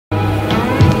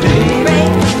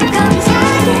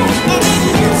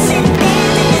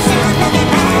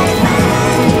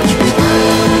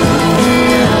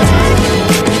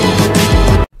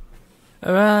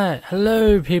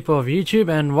Hello people of YouTube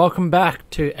and welcome back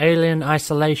to Alien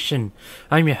Isolation.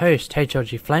 I'm your host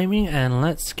HLG Flaming and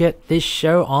let's get this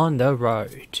show on the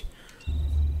road.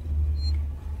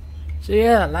 So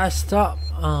yeah, last stop.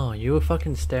 Oh, you were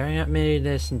fucking staring at me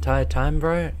this entire time,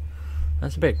 bro?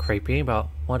 That's a bit creepy, but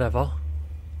whatever.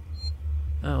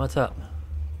 Oh, what's up?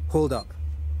 Hold up.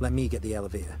 Let me get the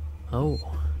elevator. Oh,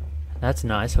 that's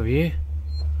nice of you.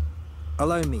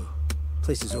 Allow me.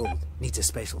 Place is old. Needs a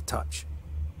special touch.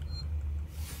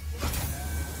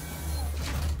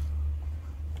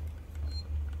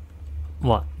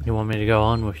 What? You want me to go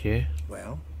on with you?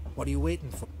 Well, what are you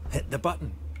waiting for? Hit the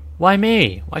button. Why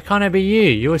me? Why can't I be you?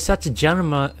 You were such a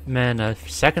gentleman a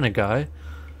second ago.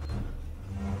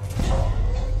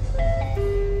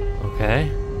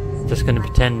 Okay. Just gonna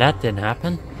pretend that didn't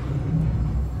happen.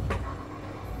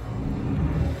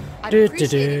 I'd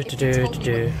appreciate it if you told me what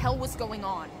the hell was going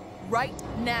on. Right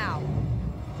now.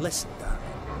 Listen, darling.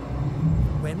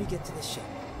 When we get to the ship,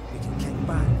 we can kick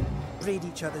back, braid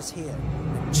each other's hair,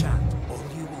 and chat all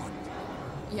you want.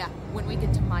 Yeah, when we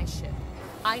get to my ship,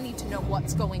 I need to know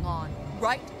what's going on.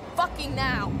 Right fucking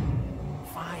now.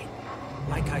 Fine.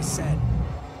 Like I said,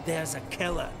 there's a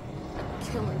killer. A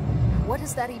killer? What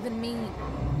does that even mean?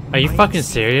 Are you fucking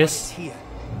serious? Here,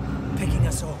 picking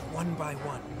us off one by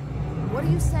one. What are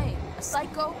you saying? A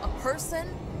psycho? A person?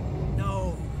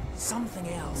 No, something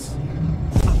else.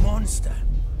 A monster.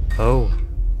 Oh.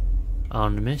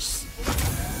 Anonymous.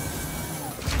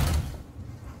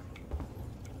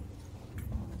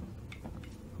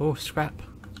 Oh, scrap.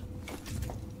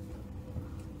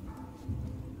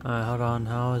 Hold on,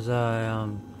 how was I,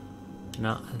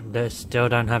 no, they still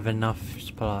don't have enough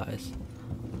supplies.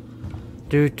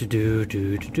 Who's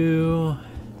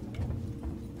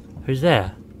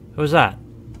there? Who's that?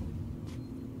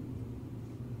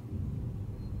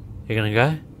 You gonna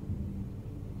go?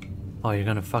 Oh, you're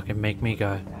gonna fucking make me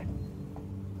go.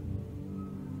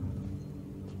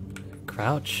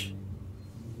 Crouch?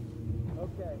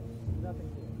 Okay,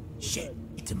 nothing here. Shit,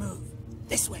 need to move.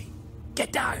 This way.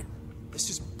 Get down. This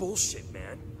is bullshit,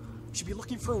 man. You should be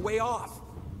looking for a way off.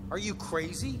 Are you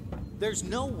crazy? There's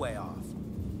no way off.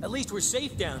 At least we're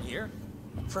safe down here.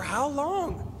 For how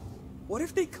long? What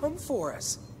if they come for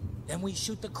us? Then we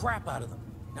shoot the crap out of them.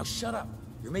 Now shut up.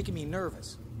 You're making me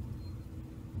nervous.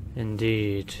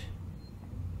 Indeed.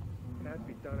 It had to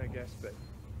be done, I guess, but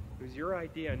it was your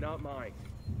idea, not mine.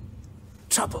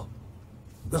 Trouble.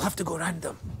 We'll have to go round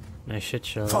them. No shit,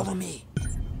 Sherlock. Follow me.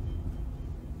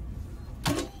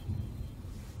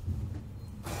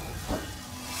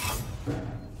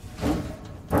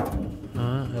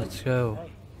 Let's go.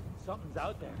 Hey, something's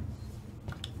out there.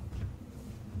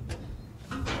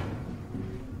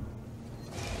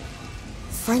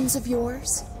 Friends of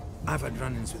yours? I've had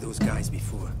run-ins with those guys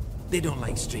before. They don't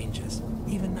like strangers.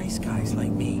 Even nice guys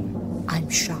like me. I'm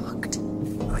shocked.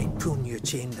 I'm pulling your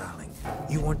chain, darling.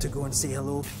 You want to go and say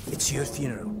hello? It's your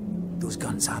funeral. Those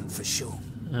guns aren't for show.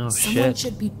 Oh Someone shit.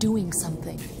 should be doing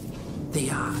something. They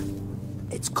are.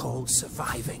 It's called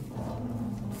surviving.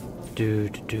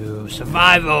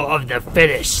 Survival of the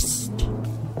fittest.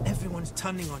 Everyone's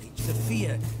turning on each other. The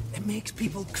fear. It makes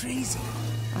people crazy.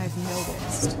 I've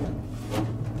noticed.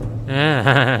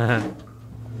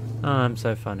 Oh, I'm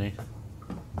so funny.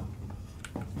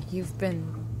 You've been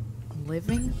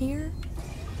living here?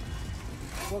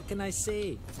 What can I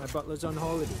say? My butler's on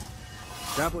holiday.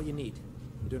 Grab what you need.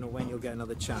 You don't know when you'll get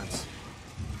another chance.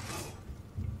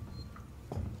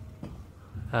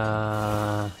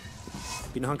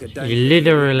 Been hunkered down. You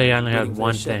literally only Waiting had for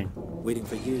one a ship. thing. Waiting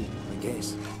for you, I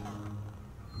guess.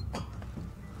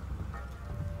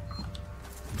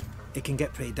 It can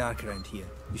get pretty dark around here.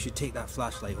 You should take that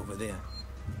flashlight over there.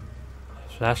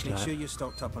 Make Flashlight? sure you're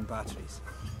stocked up on batteries.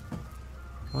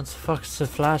 What the fuck's the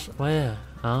flash? Where?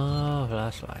 Oh,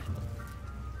 flashlight.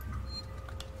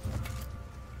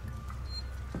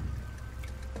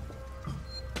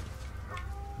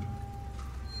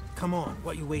 Come on,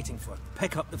 what are you waiting for?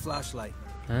 Pick up the flashlight.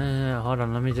 Hold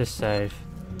on, let me just save.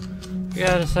 You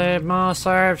gotta save my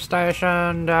save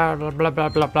station. Blah blah blah blah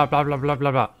blah blah blah blah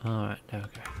blah blah. Alright, there we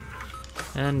go.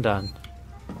 And done.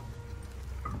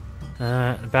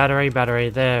 Battery,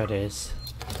 there it is.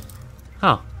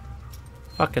 Huh.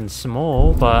 Fucking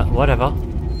small, but whatever.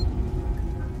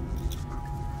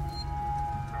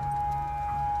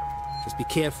 Just be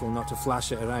careful not to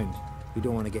flash it around. We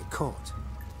don't want to get caught.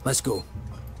 Let's go.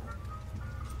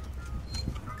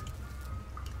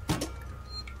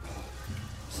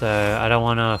 So, I don't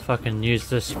want to fucking use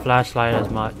this flashlight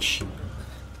as much.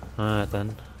 Alright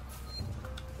then.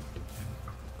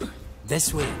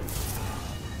 This way.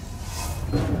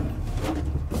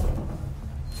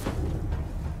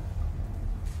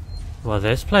 Well,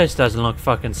 this place doesn't look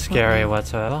fucking scary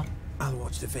whatsoever. I'll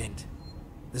watch the vent.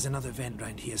 There's another vent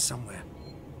round here somewhere.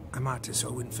 I marked it so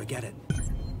I wouldn't forget it.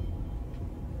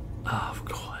 Oh, of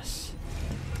course.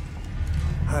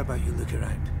 How about you look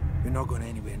around? You're not going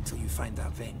anywhere until you find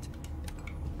that vent.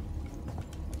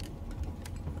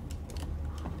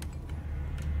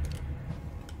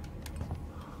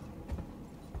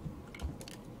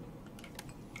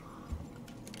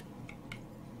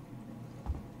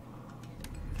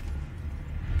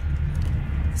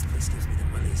 This place gives me the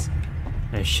willies.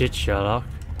 No shit, Sherlock.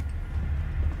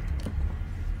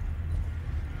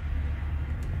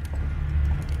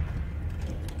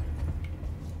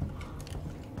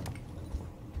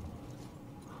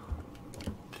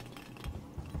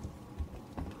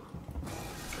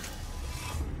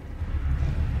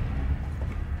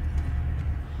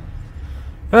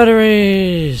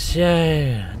 Batteries!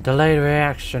 Yay! Delayed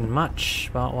reaction much,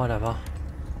 but whatever.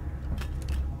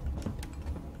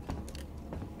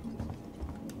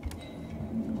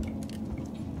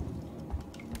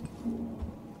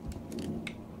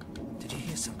 Did you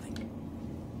hear something?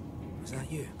 Was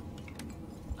that you?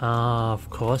 Of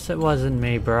course it wasn't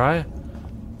me, bro.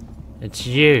 It's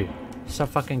you. Stop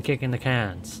fucking kicking the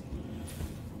cans.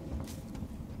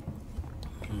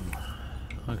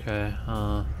 Okay,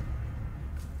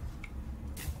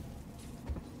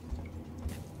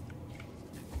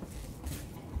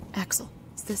 Axel,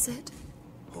 is this it?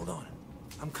 Hold on.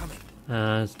 I'm coming.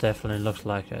 it definitely looks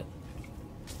like it.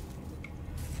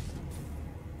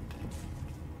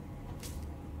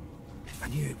 I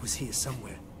knew it was here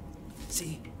somewhere.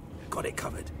 See? Got it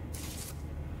covered.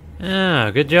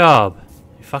 Yeah, good job.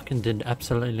 You fucking did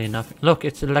absolutely nothing. Look,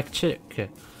 it's electric.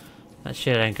 That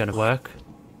shit ain't gonna work.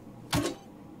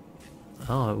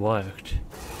 Oh, it worked.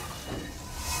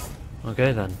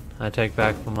 Okay then, I take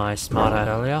back my smart eye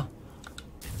earlier.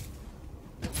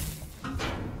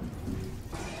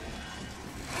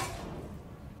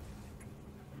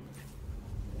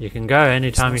 You can go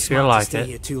anytime you It's not feel smart to like stay it.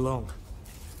 here too long.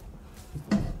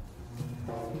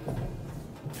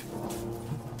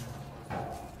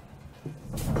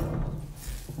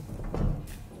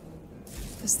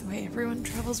 Is this the way everyone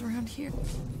travels around here?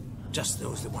 Just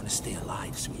those that want to stay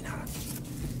alive, sweetheart.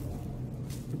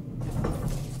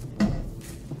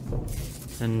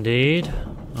 Indeed.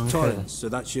 Okay. Torrance, so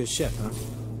that's your ship, huh?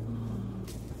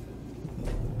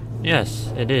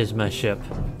 Yes, it is my ship.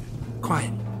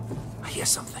 Quiet. I hear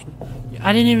something.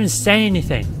 I didn't even say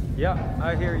anything. Yeah,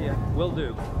 I hear you. Will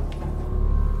do.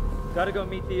 Gotta go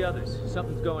meet the others.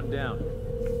 Something's going down.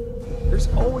 There's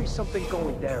always something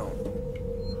going down.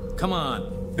 Come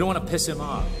on. We don't want to piss him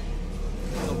off.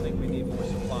 I don't think we need more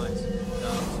supplies.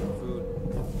 No, some food.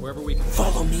 Wherever we can.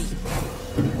 Follow me.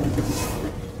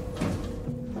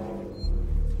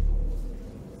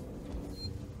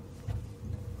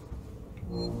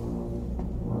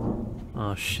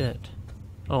 Oh shit.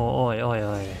 Oh, oi, oi,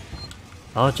 oi.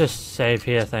 I'll just save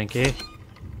here, thank you.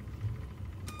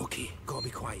 Okay, gotta be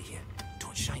quiet here.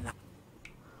 Don't shine that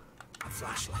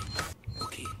flashlight.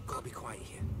 Okay, gotta be quiet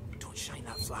here. Don't shine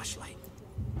that flashlight.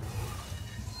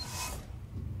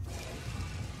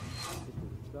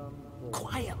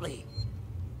 Quietly.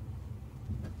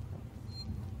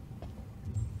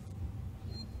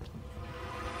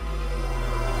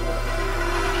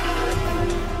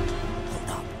 Hold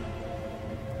up.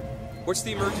 What's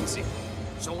the emergency?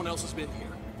 Someone else has been here.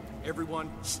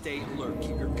 Everyone, stay alert.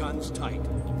 Keep your guns tight.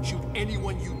 Shoot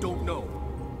anyone you don't know.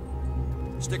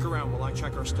 Stick around while I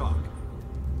check our stock.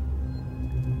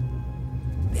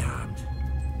 They're armed.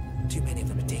 Too many of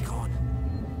them to take on.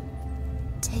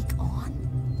 Take on?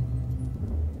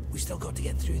 We still got to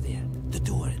get through there. The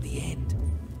door at the end.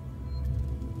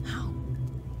 How?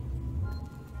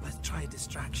 Let's try a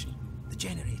distraction. The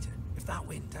generator. If that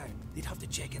went down, they'd have to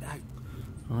check it out.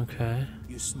 Okay.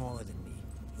 You're smaller than me.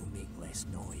 You'll make less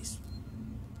noise.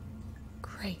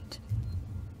 Great.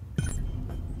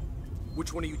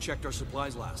 Which one of you checked our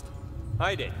supplies last?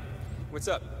 I did. What's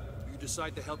up? You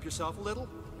decide to help yourself a little?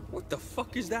 What the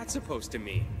fuck is that supposed to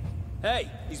mean? Hey,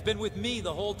 he's been with me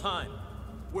the whole time.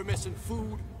 We're missing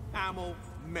food, ammo,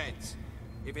 meds.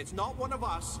 If it's not one of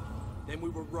us, then we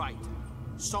were right.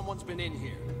 Someone's been in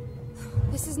here.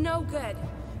 This is no good.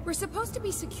 We're supposed to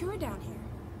be secure down here.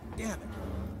 Damn it.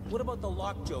 What about the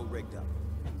lock Joe rigged up?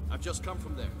 I've just come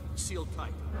from there. Sealed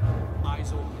tight.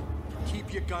 Eyes open.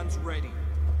 Keep your guns ready.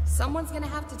 Someone's gonna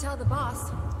have to tell the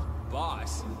boss.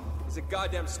 Boss? He's a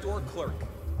goddamn store clerk.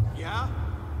 Yeah?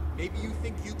 Maybe you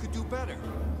think you could do better.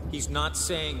 He's not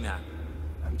saying that.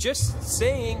 I'm just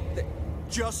saying that...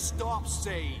 Just stop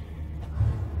saying.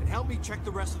 And help me check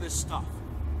the rest of this stuff.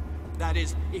 That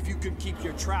is, if you can keep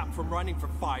your trap from running for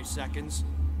 5 seconds.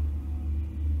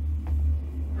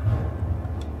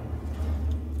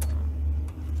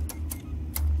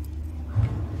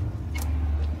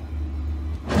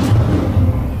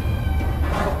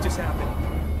 What just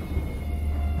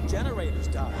happened? Generators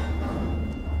died.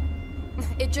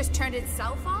 It just turned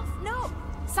itself off? No,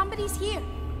 somebody's here.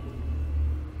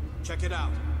 Check it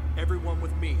out. Everyone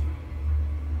with me.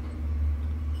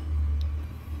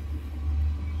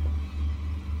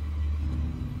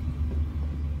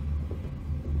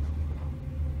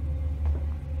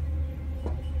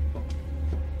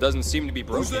 Doesn't seem to be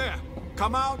broken. Who's there?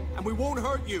 Come out, and we won't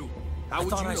hurt you. How I would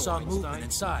thought you I know, saw Einstein? movement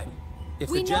inside. If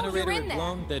We the know generator you're in had there.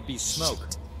 blown, there'd be smoke.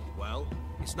 Well,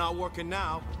 it's not working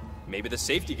now. Maybe the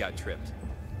safety got tripped.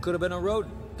 Could have been a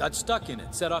rodent. Got stuck in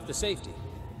it, set off the safety.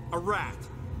 A rat.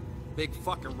 Big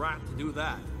fucking rat to do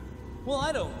that. Well,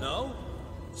 I don't know.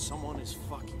 Someone is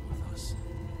fucking with us.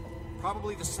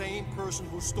 Probably the same person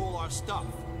who stole our stuff.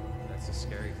 That's a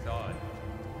scary thought.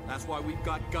 That's why we've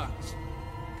got guns.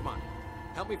 Come on,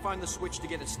 help me find the switch to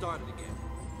get it started again.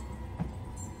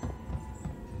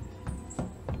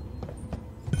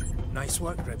 Nice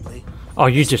work, Ripley. Oh,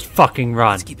 you just fucking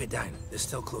run. Let's keep it down. They're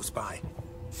still close by.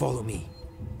 Follow me.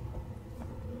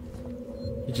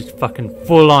 You just fucking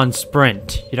full on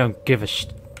sprint. You don't give a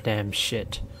damn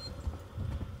shit.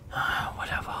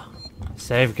 Whatever.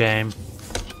 Save game.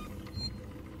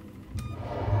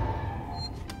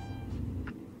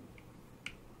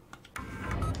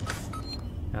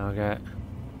 Okay.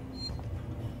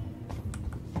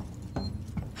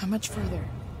 How much further?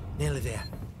 Nearly there.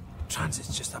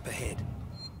 Transit's just up ahead.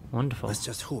 Wonderful. Let's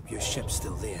just hope your ship's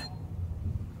still there.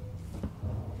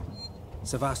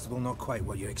 Sevastopol not quite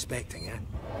what you're expecting, eh?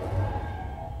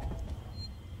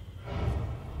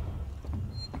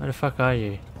 Where the fuck are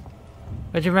you?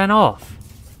 Where'd you run off?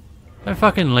 Don't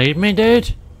fucking leave me,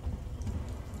 dude.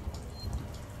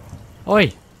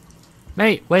 Oi!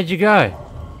 Mate, where'd you go?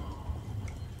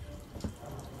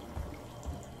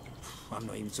 I'm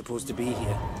not even supposed to be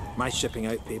here. My shipping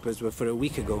out papers were for a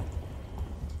week ago.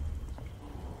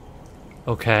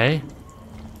 Okay.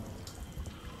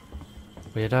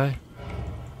 Weirdo.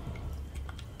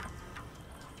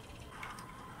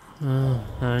 Oh,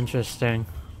 interesting.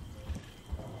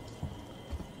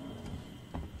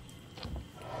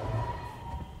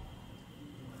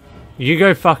 You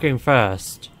go fucking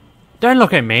first. Don't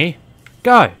look at me.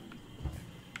 Go.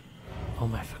 Oh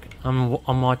my fucking!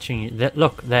 I'm watching you.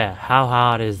 Look there. How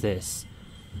hard is this?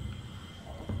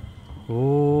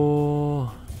 Ooh.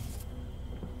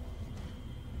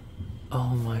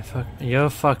 Oh my fuck! You're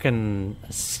fucking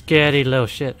scaredy little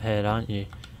shithead, aren't you?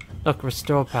 Look,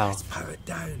 restore power. Let's power it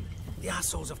down. The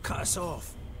assholes have cut us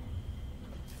off.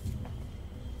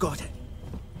 Got it.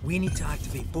 We need to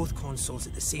activate both consoles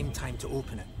at the same time to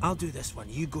open it. I'll do this one.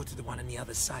 You go to the one on the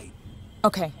other side.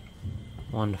 Okay.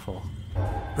 Wonderful.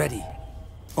 Ready.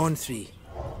 On 3.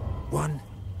 1,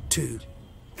 2,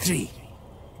 3.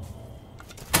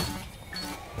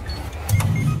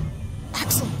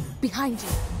 Axel, behind you.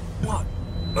 What?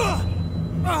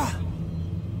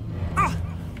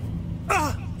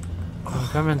 I'm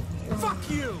coming. Fuck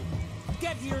you!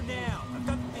 Get here now! I've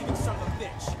got the thieving son of a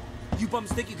bitch. You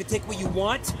bums think you can take what you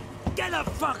want? Get the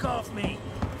fuck off me!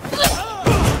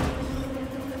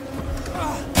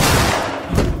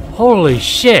 Holy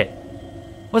shit!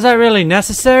 Was that really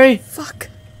necessary? Fuck.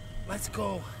 Let's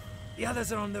go. The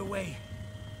others are on their way.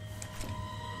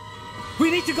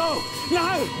 We need to go!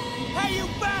 Now! Hey, you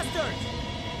bastard!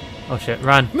 Oh shit,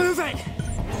 run. Move it!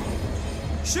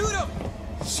 Shoot him!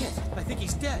 Shit, I think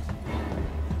he's dead.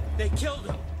 They killed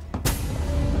him.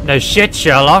 No shit,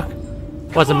 Sherlock.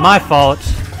 Wasn't my fault.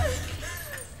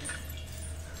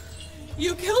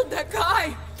 You killed that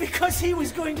guy! Because he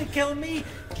was going to kill me,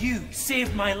 you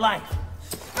saved my life.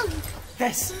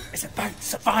 This is about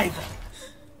survival.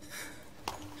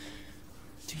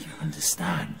 Do you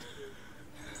understand?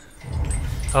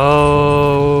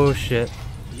 Oh shit.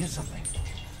 You hear something?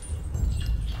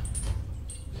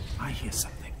 I hear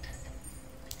something.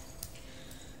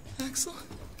 Axel? What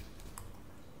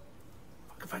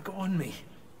have I got on me?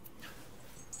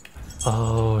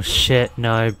 Oh shit,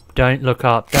 no. Don't look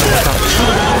up. Don't look up.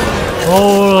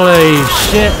 Holy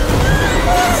shit.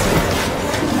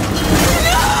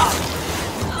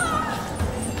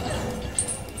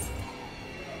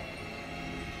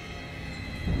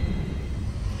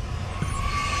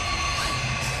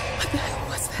 What the hell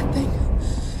was that thing?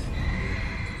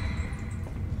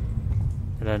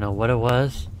 I don't know what it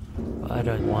was, but I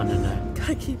don't want to know.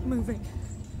 Gotta keep moving.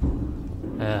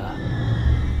 Yeah.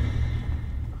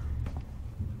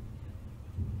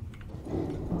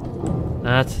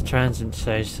 That's the transit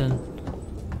station.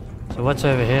 So what's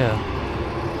over here?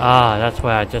 Ah, that's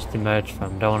where I just emerged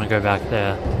from. Don't want to go back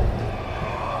there.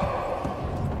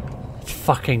 It's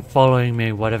fucking following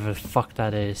me, whatever the fuck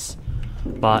that is.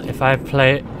 But if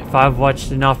I've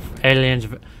watched enough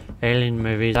alien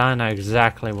movies, I know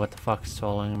exactly what the fuck's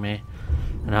following me.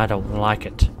 And I don't like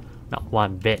it. Not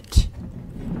one bit.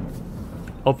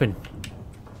 Open.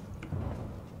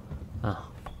 Oh.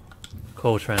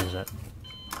 Cool transit.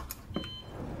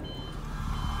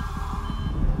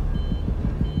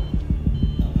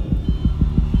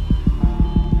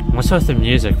 What's with the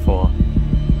music for?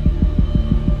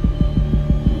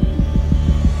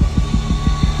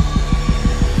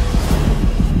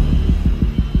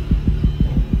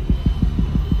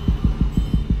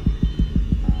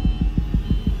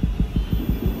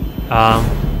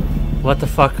 What the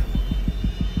fuck?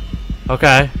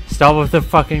 Okay, stop with the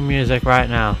fucking music right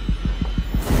now.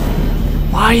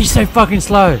 Why are you so fucking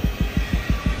slow?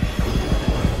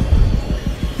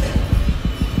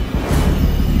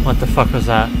 What the fuck was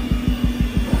that?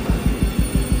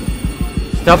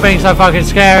 Stop being so fucking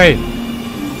scary!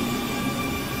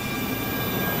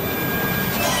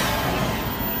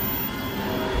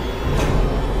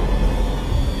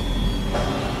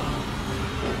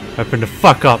 Open the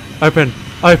fuck up! Open!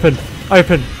 Open!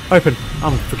 Open! Open!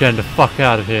 I'm getting the fuck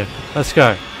out of here. Let's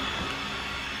go.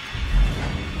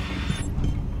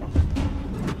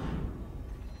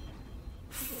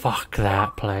 Fuck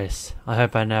that place. I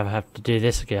hope I never have to do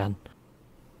this again.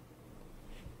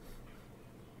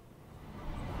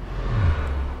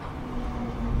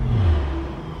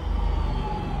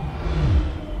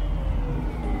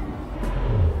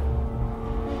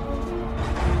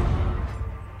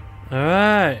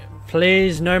 Alright,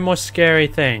 please no more scary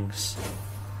things.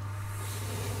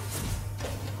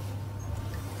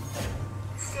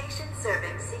 Station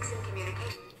serving seeks in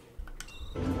communication.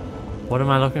 What am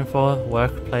I looking for?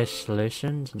 Workplace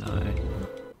solutions? No.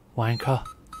 Wanker.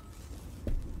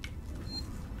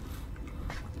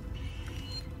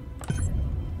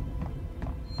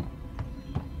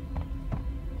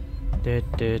 Do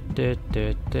do do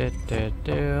do do do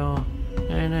do.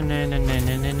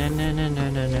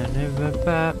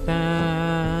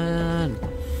 Batman.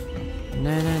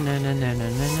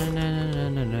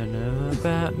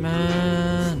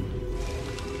 Batman.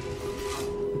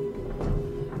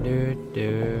 Do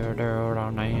do do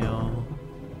now.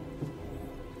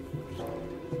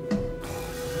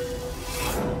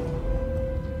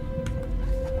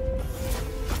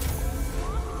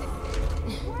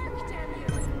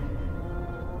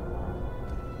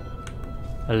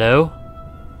 Hello?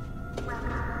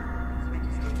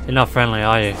 You're not friendly,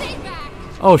 are you?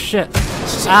 Oh shit!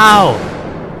 Ow!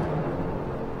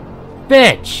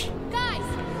 Bitch! Guys,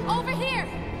 over here!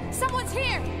 Someone's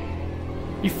here!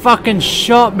 You fucking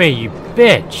shot me, you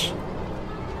bitch!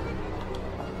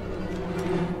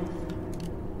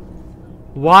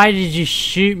 Why did you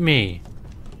shoot me?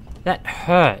 That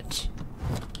hurt.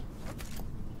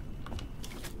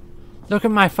 Look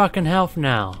at my fucking health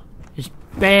now. It's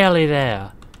barely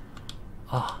there.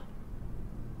 Oh.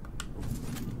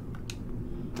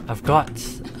 I've got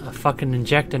a fucking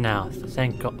injector now.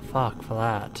 Thank God, fuck for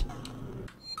that.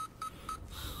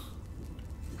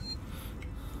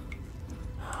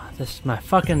 This is my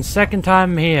fucking second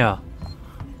time here.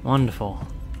 Wonderful.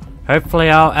 Hopefully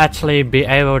I'll actually be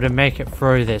able to make it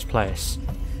through this place.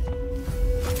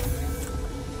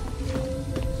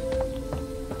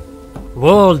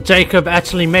 Will Jacob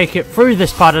actually make it through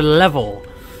this part of the level?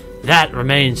 That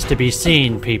remains to be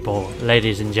seen, people,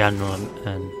 ladies and gentlemen.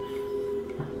 And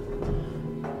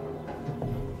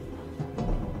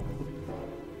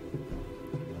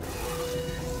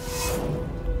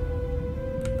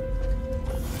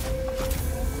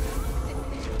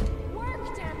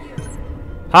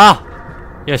ha!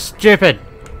 You're stupid!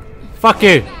 Fuck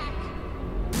you!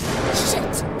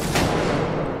 Shit!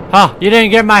 Ha! You didn't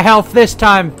get my health this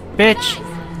time, bitch!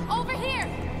 Guys, over here!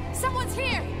 Someone's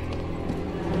here!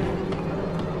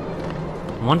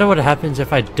 I wonder what happens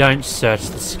if I don't search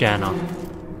the scanner.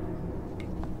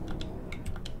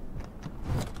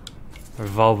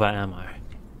 Revolver ammo.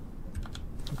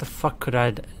 What the fuck could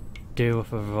I do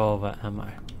with revolver ammo?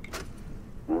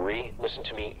 Marie, listen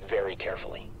to me very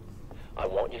carefully. I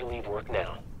want you to leave work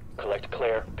now. Collect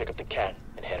Claire, pick up the cat,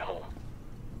 and head home.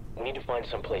 We need to find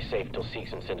someplace safe till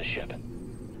Seegson send a ship.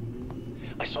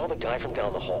 I saw the guy from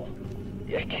down the hall.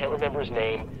 I can't remember his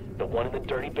name. The one in the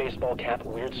dirty baseball cap,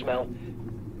 weird smell.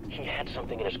 He had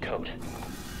something in his coat.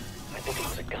 I think it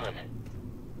was a gun.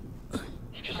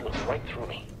 He just looked right through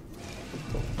me.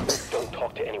 Don't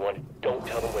talk to anyone. Don't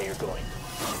tell them where you're going.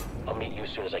 I'll meet you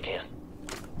as soon as I can.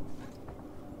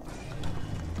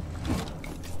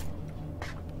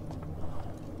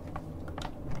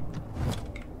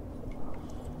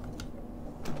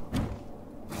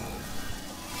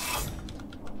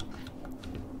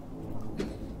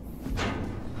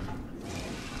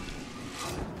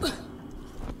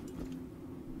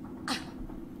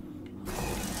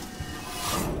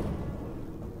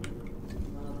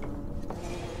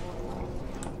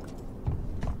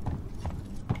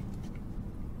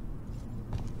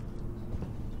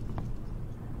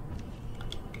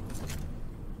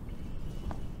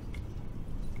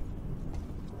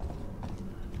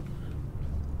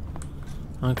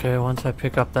 Okay, once I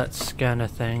pick up that scanner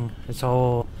thing, it's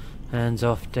all hands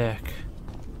off deck.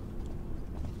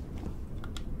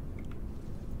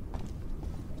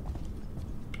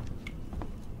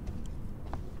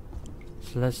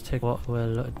 So let's take what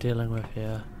we're dealing with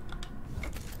here.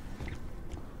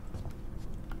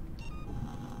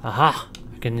 Aha!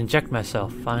 I can inject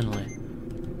myself, finally.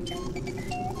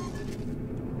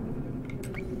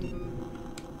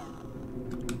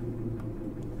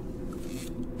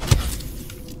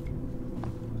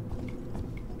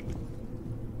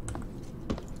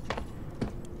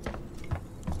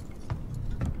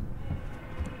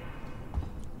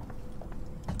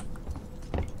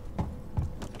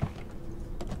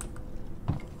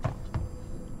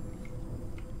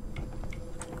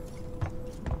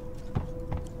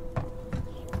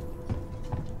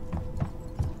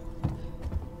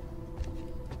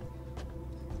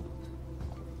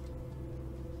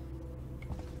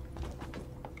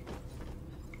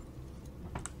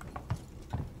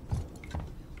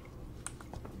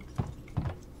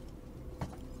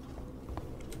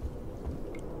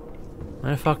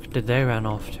 Where the fuck did they run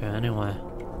off to anyway?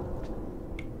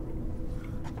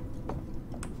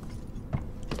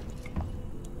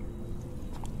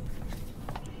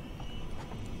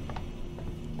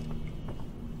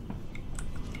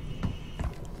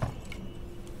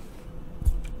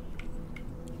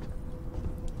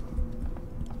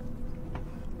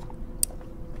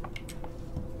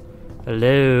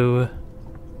 Hello?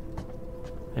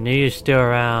 I knew you were still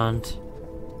around.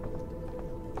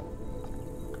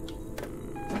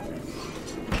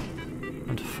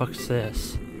 What the fuck's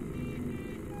this?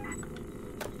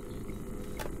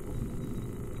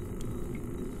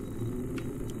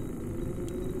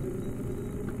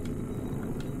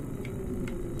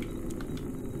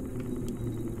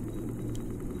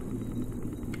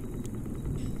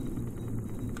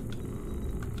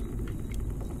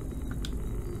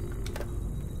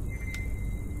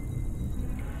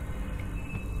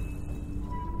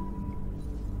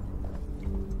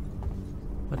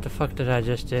 What the fuck did I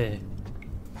just do?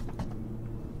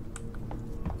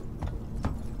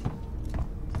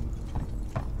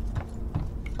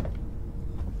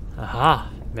 Aha!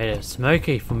 Made it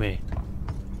smoky for me.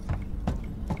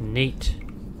 Neat.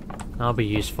 That'll be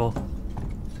useful.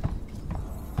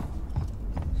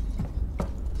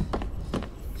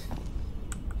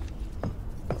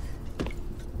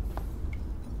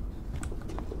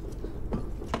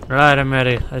 Right, I'm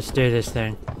ready. Let's do this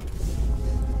thing.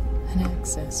 An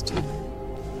access to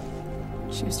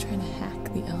her. She was trying to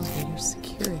hack the elevator's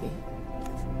security.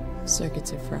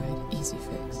 Circuits are fried. Easy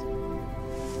fix.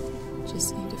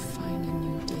 Just need to find a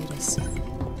new data set.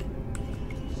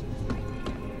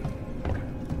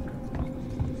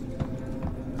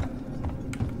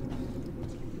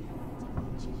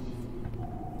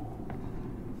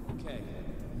 Okay.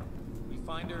 We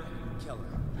find her, kill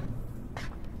her.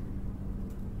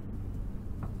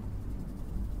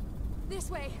 This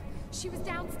way. She was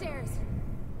downstairs.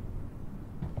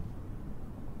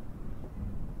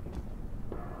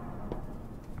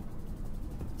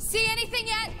 See anything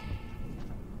yet?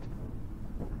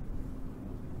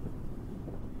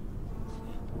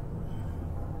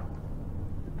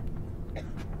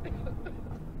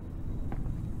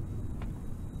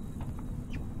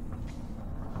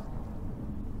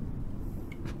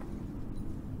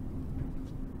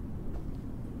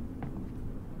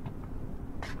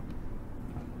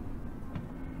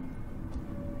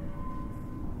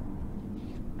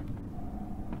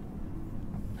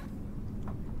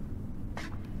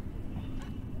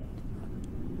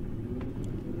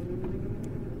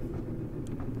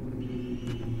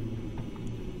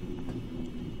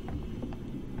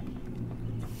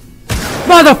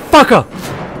 Motherfucker!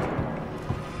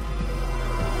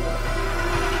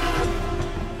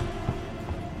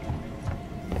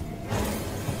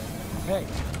 Hey,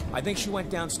 I think she went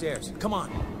downstairs. Come on.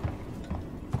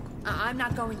 I'm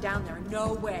not going down there.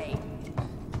 No way.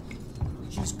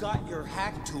 She's got your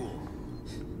hack tool.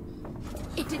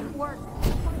 It didn't work.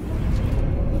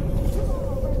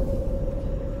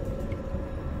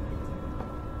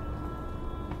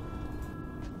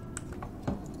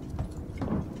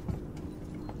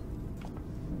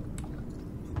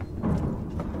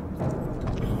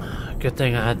 Good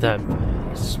thing I had that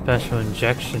special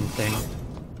injection thing.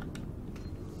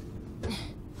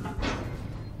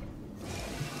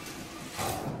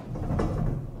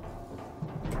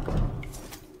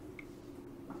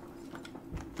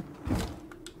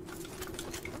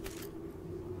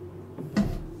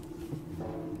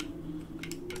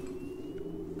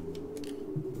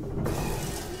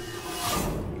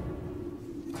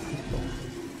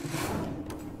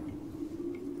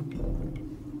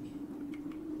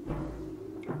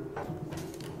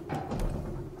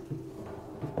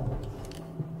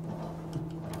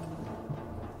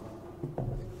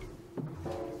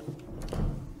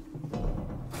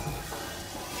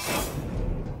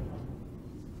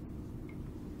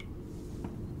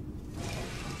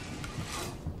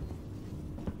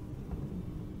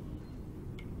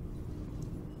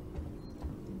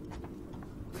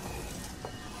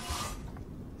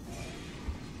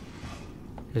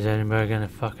 Is anybody gonna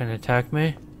fucking attack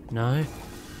me? No?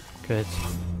 Good.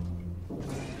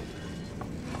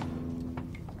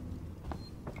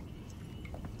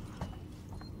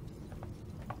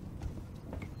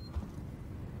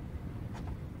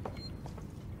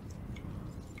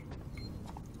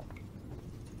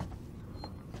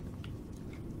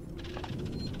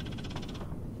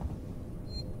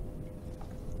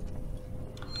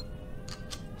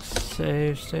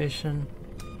 Save station.